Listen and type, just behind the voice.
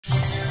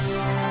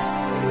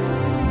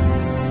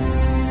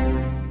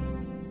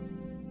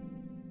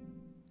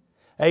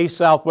Hey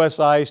Southwest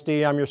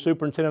ISD, I'm your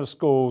Superintendent of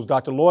Schools,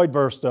 Dr. Lloyd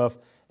Verstuyft,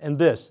 and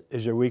this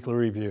is your weekly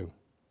review.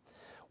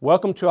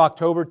 Welcome to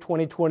October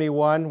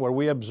 2021, where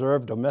we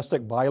observe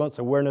Domestic Violence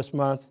Awareness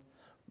Month,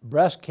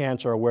 Breast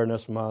Cancer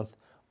Awareness Month,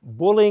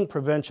 Bullying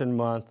Prevention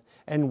Month,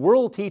 and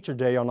World Teacher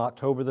Day on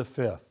October the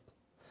 5th.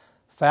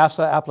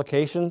 FAFSA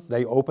applications,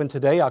 they open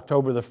today,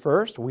 October the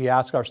 1st. We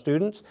ask our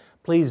students,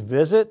 please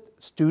visit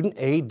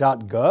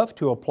studentaid.gov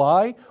to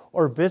apply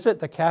or visit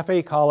the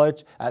Cafe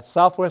College at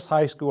Southwest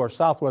High School or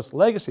Southwest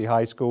Legacy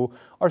High School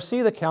or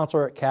see the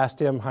counselor at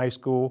CASTM High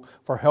School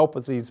for help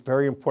with these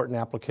very important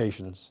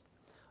applications.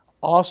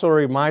 Also a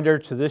reminder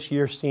to this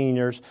year's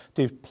seniors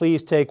to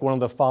please take one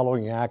of the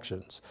following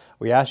actions.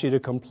 We ask you to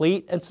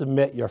complete and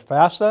submit your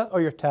FAFSA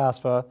or your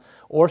TASFA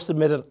or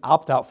submit an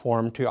opt-out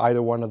form to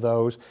either one of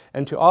those,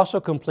 and to also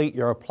complete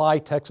your Apply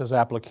Texas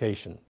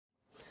application.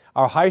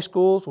 Our high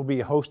schools will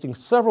be hosting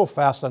several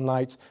FAFSA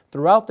nights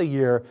throughout the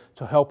year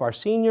to help our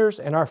seniors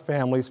and our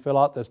families fill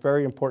out this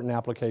very important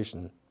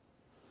application.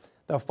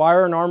 The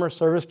Fire and Armor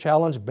Service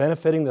Challenge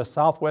benefiting the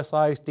Southwest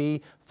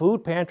ISD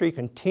Food Pantry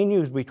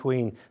continues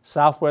between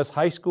Southwest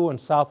High School and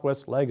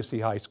Southwest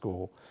Legacy High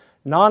School.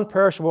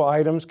 Non-perishable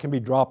items can be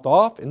dropped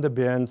off in the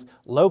bins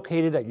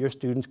located at your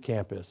student's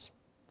campus.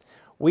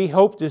 We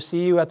hope to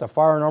see you at the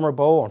Fire and Armor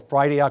Bowl on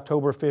Friday,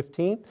 October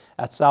 15th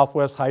at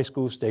Southwest High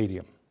School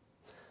Stadium.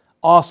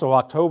 Also,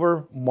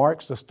 October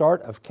marks the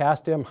start of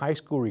CASTM High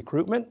School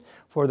recruitment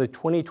for the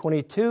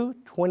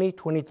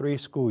 2022-2023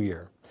 school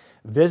year.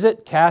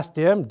 Visit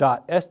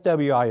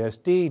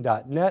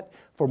castm.swisd.net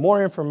for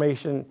more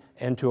information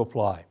and to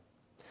apply.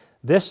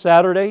 This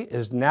Saturday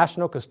is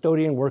National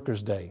Custodian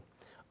Workers Day.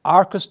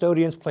 Our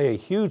custodians play a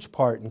huge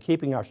part in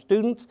keeping our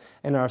students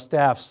and our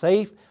staff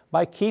safe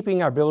by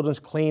keeping our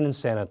buildings clean and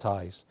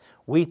sanitized.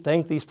 We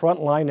thank these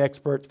frontline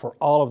experts for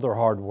all of their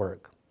hard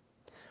work.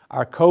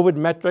 Our COVID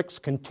metrics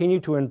continue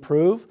to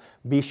improve.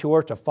 Be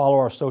sure to follow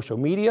our social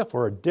media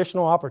for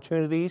additional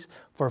opportunities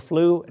for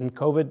flu and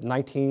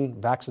COVID-19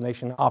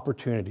 vaccination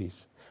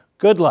opportunities.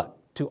 Good luck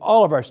to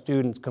all of our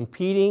students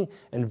competing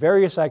in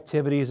various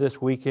activities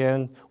this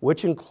weekend,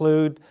 which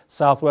include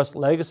Southwest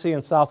Legacy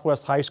and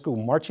Southwest High School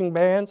marching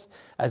bands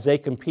as they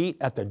compete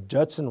at the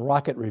Judson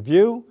Rocket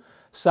Review.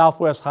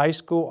 Southwest High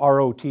School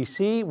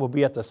ROTC will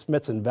be at the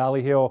Smithson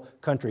Valley Hill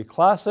Country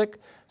Classic.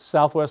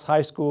 Southwest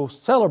High School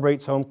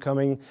celebrates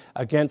homecoming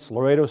against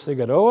Laredo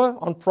Figueroa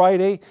on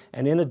Friday.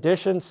 And in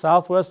addition,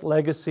 Southwest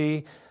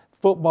Legacy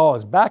football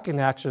is back in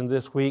action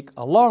this week,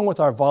 along with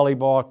our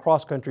volleyball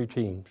cross-country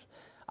teams.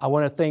 I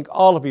want to thank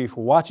all of you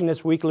for watching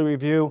this weekly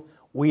review.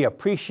 We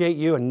appreciate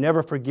you, and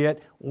never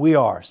forget, we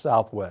are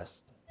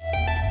Southwest.